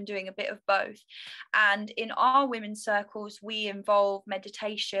person. We've been doing a bit of both. And in our women's circles, we involve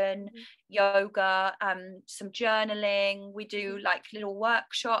meditation, yoga, some journaling. We do like little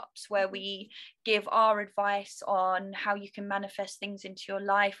workshops where we give our advice on how you can manifest things into your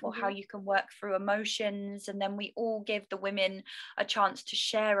life, or how you can work through emotions. And then we all give the women a chance to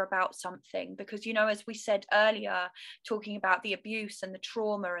share about something, because, you know, as we said earlier, talking about the abuse and the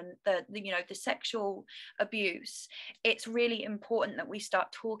trauma and the you know, the sexual abuse, it's really important that we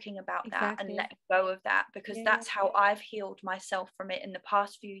start talking about that and letting go of that, because that's how I've healed myself from it in the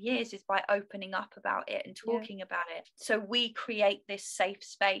past few years, is by opening up about it and talking about it. So we create this safe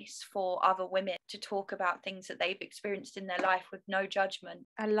space for other women to talk about things that they've experienced in their life with no judgment.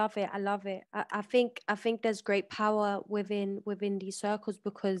 I love it. I love it. I think there's great power within these circles,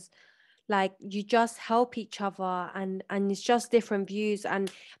 because like you just help each other, and it's just different views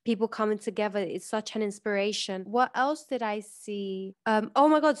and people coming together. It's such an inspiration. What else did I see? Oh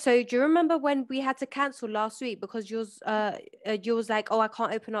my god, so do you remember when we had to cancel last week because you was like, oh, I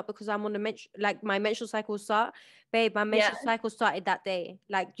can't open up because I'm on my menstrual cycle start? Babe, my menstrual cycle started that day.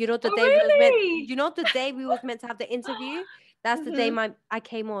 Like, you know, the day we was meant, you know, the day we was meant to have the interview, that's the day I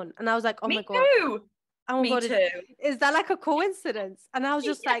came on, and I was like, oh my god. Too. Oh my God, too. Is that like a coincidence? And I was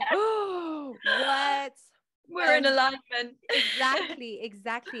just like, oh, what? We're in alignment.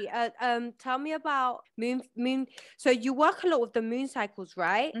 Exactly. Tell me about moon. So you work a lot with the moon cycles,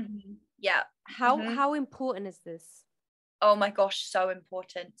 right? Yeah. How important is this? Oh my gosh, so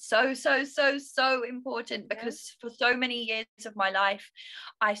important. So important, because for so many years of my life,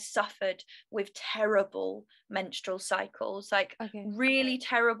 I suffered with terrible menstrual cycles, like really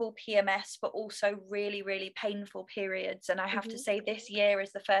terrible PMS, but also really, really painful periods. And I have to say, this year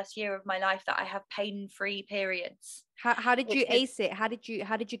is the first year of my life that I have pain-free periods. How did you ace it? How did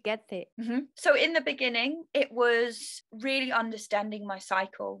you get it? So in the beginning, it was really understanding my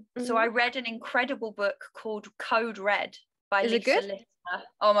cycle. So I read an incredible book called Code Red by Lisa Lister.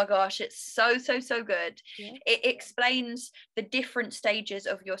 Oh my gosh, it's so good. It explains the different stages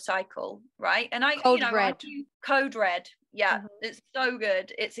of your cycle, right? And Code Red. Yeah, it's so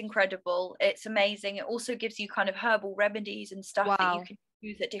good. It's incredible. It's amazing. It also gives you kind of herbal remedies and stuff that you can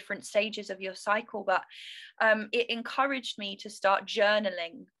use at different stages of your cycle. But it encouraged me to start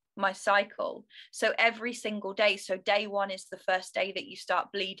journaling my cycle. So every single day, so day 1 is the first day that you start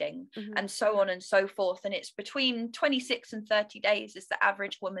bleeding, and so on and so forth. And it's between 26 and 30 days is the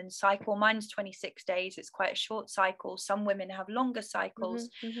average woman's cycle. Mine's 26 days. It's quite a short cycle. Some women have longer cycles.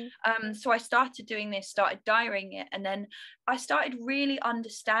 So I started doing this, started diarying it, and then I started really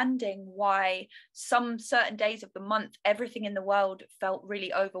understanding why some certain days of the month, everything in the world felt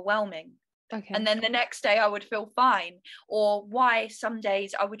really overwhelming. And then the next day I would feel fine, or why some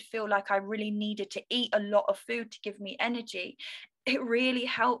days I would feel like I really needed to eat a lot of food to give me energy. It really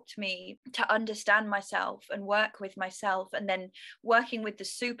helped me to understand myself and work with myself. And then working with the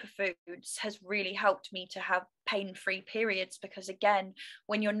superfoods has really helped me to have pain-free periods, because again,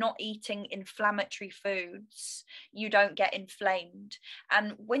 when you're not eating inflammatory foods, you don't get inflamed.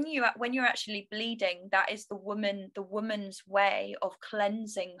 And when you're actually bleeding, that is the woman's way of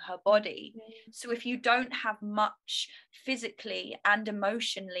cleansing her body. So if you don't have much physically and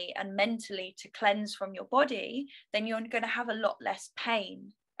emotionally and mentally to cleanse from your body, then you're going to have a lot less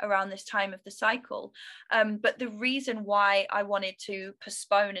pain around this time of the cycle. But the reason why I wanted to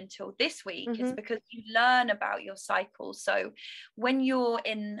postpone until this week is because you learn about your cycle. So when you're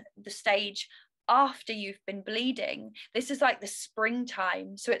in the stage after you've been bleeding. This is like the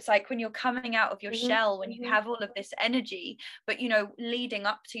springtime. So it's like when you're coming out of your shell, when you have all of this energy, but you know, leading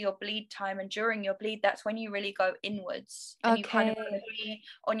up to your bleed time and during your bleed, that's when you really go inwards, and you kind of want to be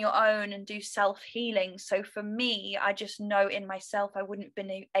on your own and do self-healing. So for me, I just know in myself I wouldn't have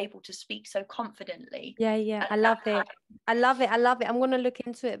been able to speak so confidently. Yeah, I love it. I love it. I'm gonna look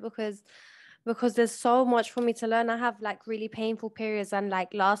into it because there's so much for me to learn. I have like really painful periods, and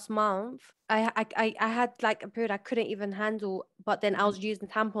like last month I had like a period I couldn't even handle, but then I was using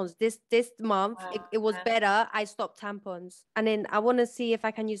tampons. This month it was better. I stopped tampons, and then I want to see if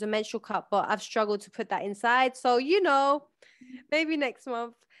I can use a menstrual cup, but I've struggled to put that inside, so you know, maybe next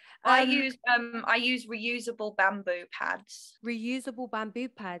month. I use reusable bamboo pads. Reusable bamboo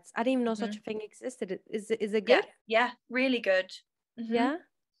pads. I didn't even know such a thing existed. Is it good? Yeah, really good. Yeah,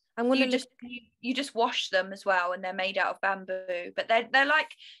 I'm gonna look. You just wash them as well, and they're made out of bamboo, but they're like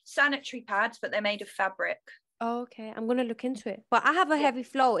sanitary pads, but they're made of fabric. Oh, okay, I'm gonna look into it. But I have a heavy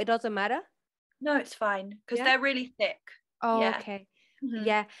flow. It doesn't matter. No, it's fine because they're really thick. Oh, okay.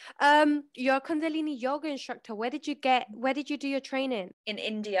 Yeah. You're a Kundalini yoga instructor. Where did you do your training? In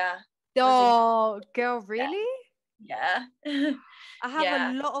India. Oh, girl, really? Yeah. I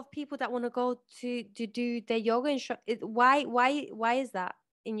have a lot of people that want to go to do their yoga instructor. Why is that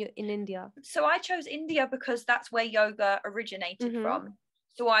in India? So I chose India because that's where yoga originated from.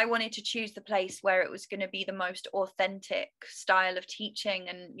 So I wanted to choose the place where it was going to be the most authentic style of teaching,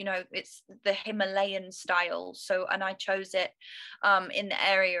 and you know, it's the Himalayan style. So, and I chose it in the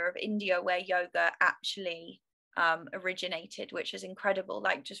area of India where yoga actually originated, which is incredible,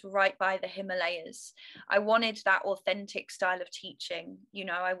 like just right by the Himalayas. I wanted that authentic style of teaching, you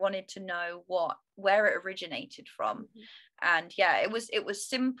know. I wanted to know where it originated from. And yeah, it was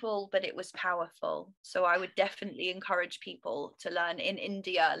simple, but it was powerful. So I would definitely encourage people to learn in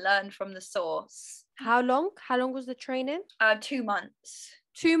India, learn from the source. How long was the training? 2 months.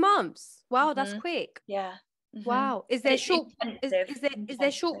 2 months. Wow, that's quick. Yeah. Wow. Is there short is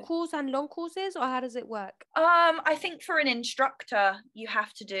there short course and long courses, or how does it work? I think for an instructor you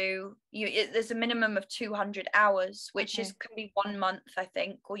have to do there's a minimum of 200 hours, which can be 1 month, I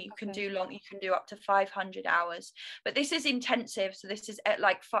think, or you can do you can do up to 500 hours, but this is intensive, so this is at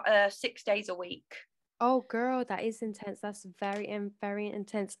like 6 days a week. Oh, girl, that is intense. That's very, very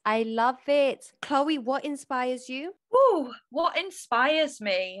intense. I love it. Chloe, what inspires you? Ooh, what inspires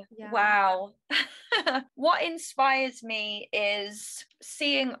me? Yeah. Wow. What inspires me is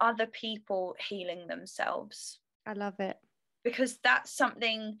seeing other people healing themselves. I love it. Because that's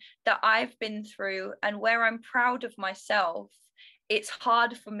something that I've been through, and where I'm proud of myself, it's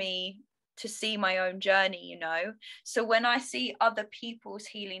hard for me to see my own journey, you know. So when I see other people's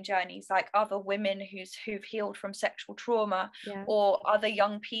healing journeys, like other women who've healed from sexual trauma, or other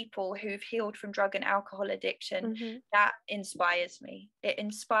young people who've healed from drug and alcohol addiction, that inspires me. It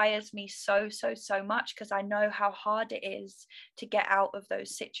inspires me so much, because I know how hard it is to get out of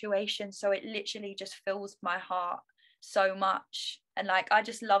those situations. So it literally just fills my heart so much. And like, I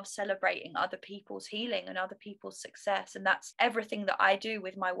just love celebrating other people's healing and other people's success, and that's everything that I do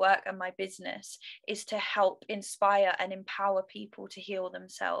with my work and my business, is to help inspire and empower people to heal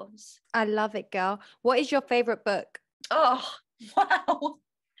themselves. I love it, girl. What is your favorite book? Oh, wow.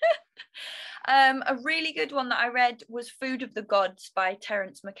 A really good one that I read was Food of the Gods by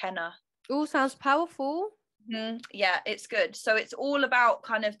Terence McKenna. Oh, sounds powerful. Yeah, it's good. So it's all about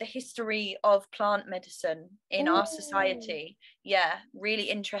kind of the history of plant medicine in our society. Yeah, really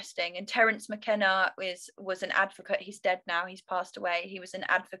interesting. And Terence McKenna was an advocate. He's dead now, he's passed away. He was an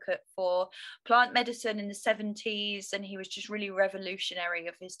advocate for plant medicine in the 70s, and he was just really revolutionary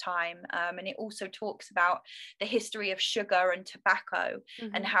of his time. And it also talks about the history of sugar and tobacco,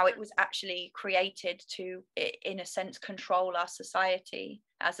 and how it was actually created to, in a sense, control our society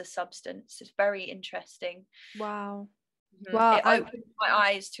as a substance. It's very interesting. Wow. It opened my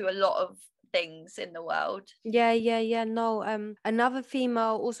eyes to a lot of things in the world. Yeah. No, another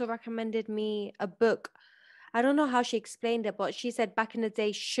female also recommended me a book. I don't know how she explained it, but she said back in the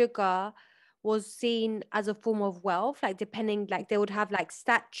day, sugar was seen as a form of wealth, like depending, like they would have like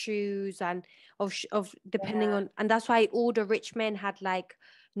statues and of depending on, and that's why all the rich men had like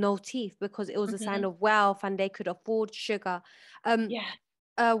no teeth, because it was a sign of wealth and they could afford sugar.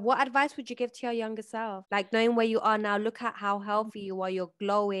 What advice would you give to your younger self? Like, knowing where you are now, look at how healthy you are, you're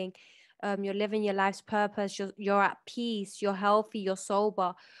glowing, you're living your life's purpose, you're at peace, you're healthy, you're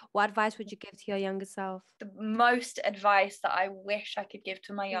sober. What advice would you give to your younger self? The most advice that I wish I could give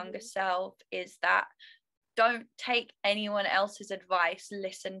to my younger self is that don't take anyone else's advice,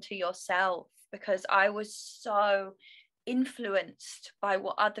 listen to yourself. Because I was so influenced by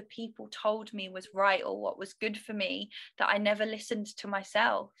what other people told me was right or what was good for me, that I never listened to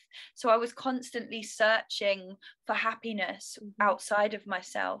myself. So I was constantly searching for happiness outside of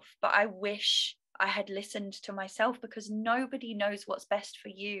myself, but I wish I had listened to myself, because nobody knows what's best for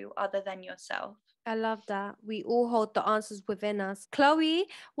you other than yourself. I love that. We all hold the answers within us. Chloe,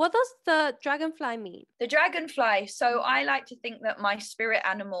 what does the dragonfly mean? The dragonfly. So I like to think that my spirit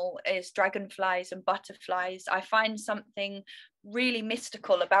animal is dragonflies and butterflies. I find something really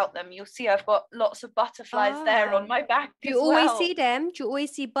mystical about them. You'll see I've got lots of butterflies there on my back Do as you always well. see them? Do you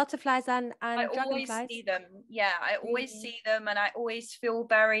always see butterflies and I always dragonflies? see them. Yeah, I always Really? see them, and I always feel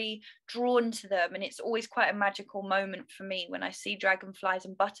very drawn to them. And it's always quite a magical moment for me when I see dragonflies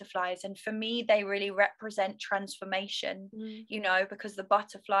and butterflies. And for me, they really represent transformation, you know, because the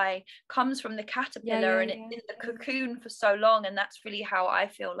butterfly comes from the caterpillar and it's in the cocoon for so long. And that's really how I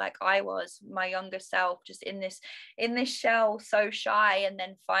feel like I was, my younger self, just in this shell, so shy. And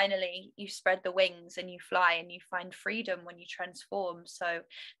then finally you spread the wings and you fly and you find freedom when you transform. So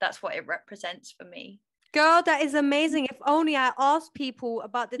that's what it represents for me. Girl, that is amazing. If only I asked people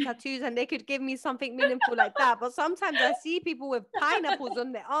about the tattoos and they could give me something meaningful like that. But sometimes I see people with pineapples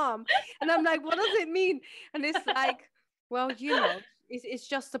on their arm and I'm like, what does it mean? And it's like, well, you know, it's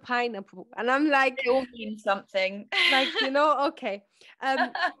just a pineapple. And I'm like, they all mean something. Like, you know, okay.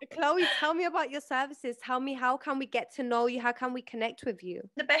 Chloe, tell me about your services. Tell me, how can we get to know you? How can we connect with you?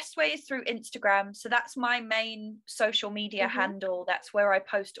 The best way is through Instagram. So that's my main social media handle. That's where I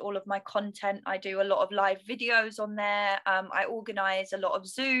post all of my content. I do a lot of live videos on there. I organize a lot of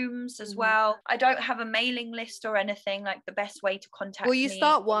Zooms as well. I don't have a mailing list or anything. Like, the best way to contact me. Will you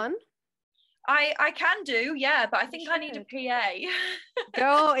start one? I can do, yeah, but I think I need a PA.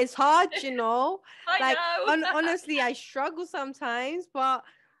 Girl, it's hard, you know. I know. Honestly, I struggle sometimes, but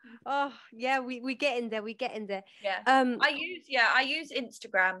oh yeah, we get in there. Yeah. I use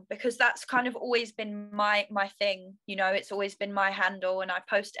Instagram because that's kind of always been my thing, you know. It's always been my handle, and I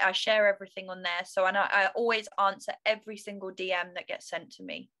share everything on there. So I always answer every single DM that gets sent to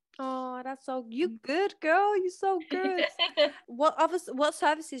me. Oh, that's so you good, girl. You're so good. What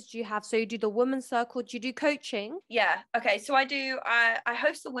services do you have? So you do the women's circle, do you do coaching? Yeah. Okay. So I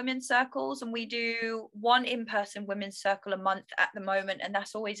host the women's circles, and we do one in-person women's circle a month at the moment, and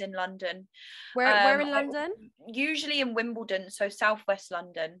that's always in London. Where in London? Usually in Wimbledon, so southwest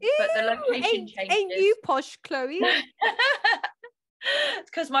London. Ew, but the location changes. Ain't you posh, Chloe? It's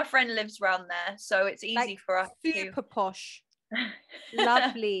because my friend lives around there, so it's easy like, for us. Super posh.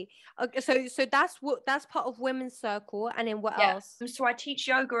 Lovely. Okay, so that's part of women's circle, and then what else? So I teach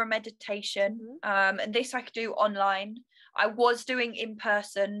yoga and meditation, and this I could do online. I was doing in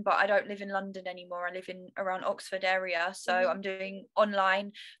person, but I don't live in London anymore. I live in around Oxford area, so I'm doing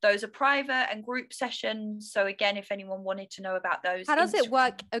online. Those are private and group sessions. So again, if anyone wanted to know about those, how does it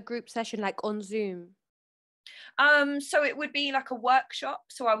work, a group session, like on Zoom? So it would be like a workshop.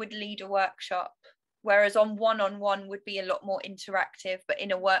 So I would lead a workshop. Whereas on one-on-one would be a lot more interactive, but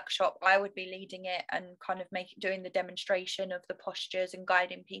in a workshop I would be leading it and kind of doing the demonstration of the postures and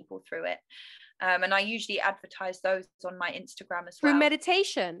guiding people through it. And I usually advertise those on my Instagram as well. For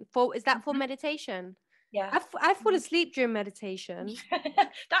meditation? Is that for meditation? Yeah. I fall asleep during meditation.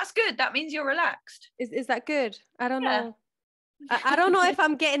 That's good. That means you're relaxed. Is that good? I don't know. I don't know if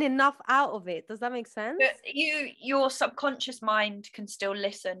I'm getting enough out of it. Does that make sense? But your subconscious mind can still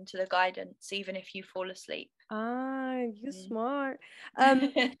listen to the guidance even if you fall asleep. You're smart.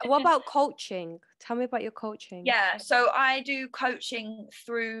 What about coaching? Tell me about your coaching. Yeah, so I do coaching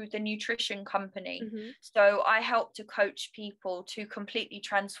through the nutrition company. So I help to coach people to completely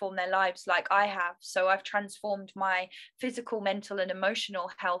transform their lives like I have. So I've transformed my physical, mental, and emotional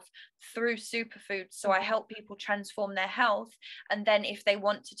health through superfoods. So I help people transform their health. And then if they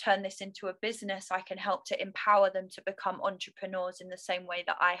want to turn this into a business, I can help to empower them to become entrepreneurs in the same way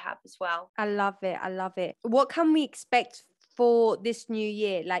that I have as well. I love it. I love it. What can we expect for this new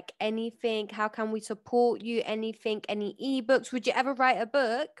year? Like anything? How can we support you? Anything? Any ebooks? Would you ever write a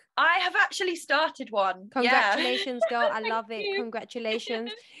book? I have actually started one. Congratulations, girl. I love it.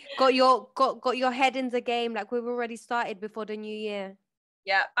 Congratulations. Got your head in the game. Like, we've already started before the new year.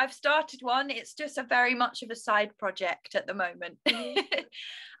 Yeah, I've started one. It's just a very much of a side project at the moment.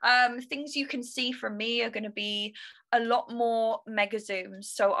 Things you can see from me are going to be a lot more mega Zooms.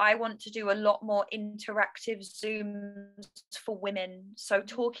 So I want to do a lot more interactive Zooms for women. So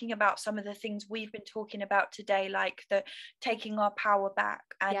talking about some of the things we've been talking about today, like the taking our power back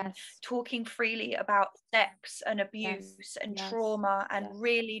and talking freely about sex and abuse and trauma, and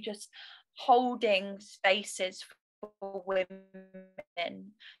really just holding spaces for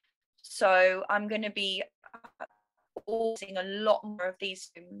women. So I'm going to be organizing a lot more of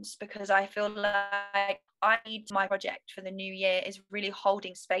these Zooms, because I feel like I need my project for the new year is really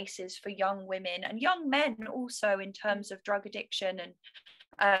holding spaces for young women and young men also in terms of drug addiction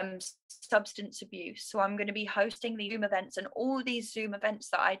and substance abuse. So I'm going to be hosting these Zoom events, and all these Zoom events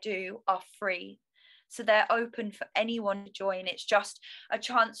that I do are free. So they're open for anyone to join. It's just a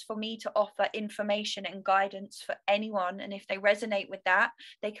chance for me to offer information and guidance for anyone. And if they resonate with that,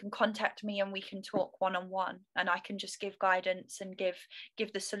 they can contact me and we can talk one-on-one, and I can just give guidance and give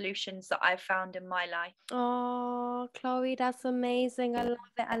the solutions that I've found in my life. Oh, Chloe, that's amazing. I love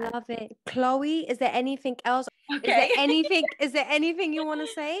it. I love it. Chloe, is there anything else? Okay. Is there anything you want to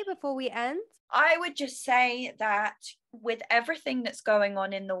say before we end? I would just say that with everything that's going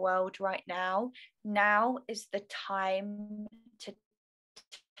on in the world right now is the time to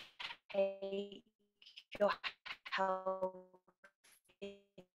take your health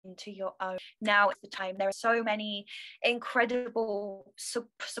into your own. Now is the time. There are so many incredible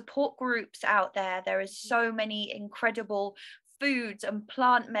support groups out there. There is so many incredible foods and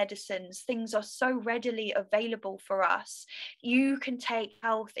plant medicines. Things are so readily available for us. You can take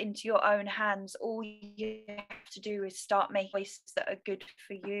health into your own hands. All you have to do is start making choices that are good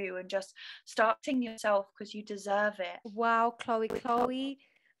for you, and just start seeing yourself, because you deserve it. Wow, Chloe,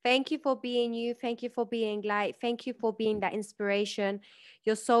 thank you for being you. Thank you for being light. Thank you for being that inspiration.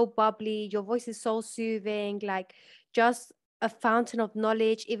 You're so bubbly. Your voice is so soothing, like just a fountain of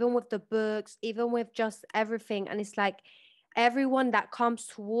knowledge, even with the books, even with just everything. And it's like everyone that comes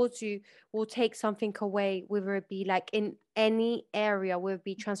towards you will take something away, whether it be like in any area, whether it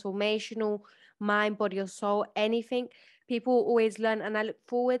be transformational, mind, body, or soul, anything. People always learn, and I look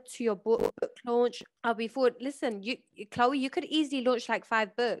forward to your book launch. I'll be forward. Listen, Chloe, you could easily launch like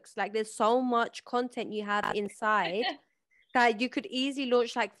 5 books. Like there's so much content you have inside that you could easily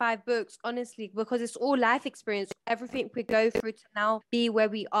launch like 5 books, honestly, because it's all life experience. Everything we go through to now be where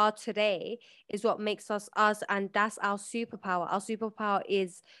we are today is what makes us us, and that's our superpower. Our superpower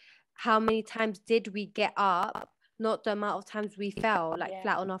is how many times did we get up, not the amount of times we fell like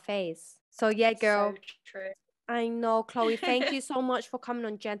flat on our face. So yeah, girl. So true. I know, Chloe. Thank you so much for coming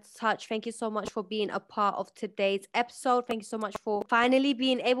on Gentle Touch. Thank you so much for being a part of today's episode. Thank you so much for finally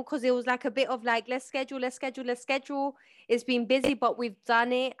being able, because it was like a bit of like, let's schedule. It's been busy, but we've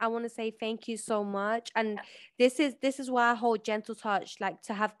done it. I want to say thank you so much. And this is why I hold Gentle Touch, like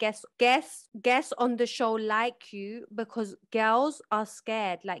to have guests on the show like you, because girls are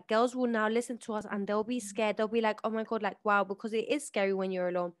scared. Like girls will now listen to us and they'll be scared. They'll be like, oh my God, like wow, because it is scary when you're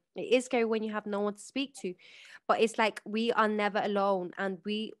alone. It is scary when you have no one to speak to. But it's like we are never alone, and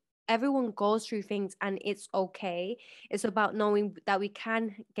everyone goes through things, and it's okay. It's about knowing that we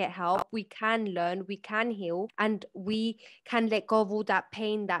can get help, we can learn, we can heal, and we can let go of all that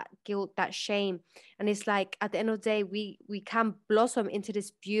pain, that guilt, that shame. And it's like at the end of the day, we can blossom into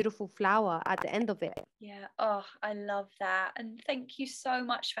this beautiful flower at the end of it. Yeah. Oh, I love that. And thank you so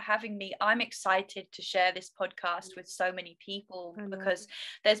much for having me. I'm excited to share this podcast with so many people, because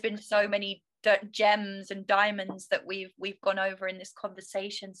there's been so many gems and diamonds that we've gone over in this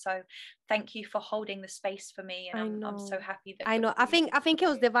conversation. So thank you for holding the space for me, and I'm so happy that I know. I think it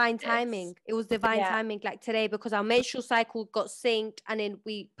was divine timing. It was divine timing, like today, because our menstrual cycle got synced and then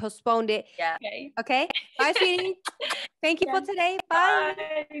we postponed it. Yeah. Okay. Bye, sweetie. Thank you for today. Bye.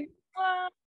 Bye.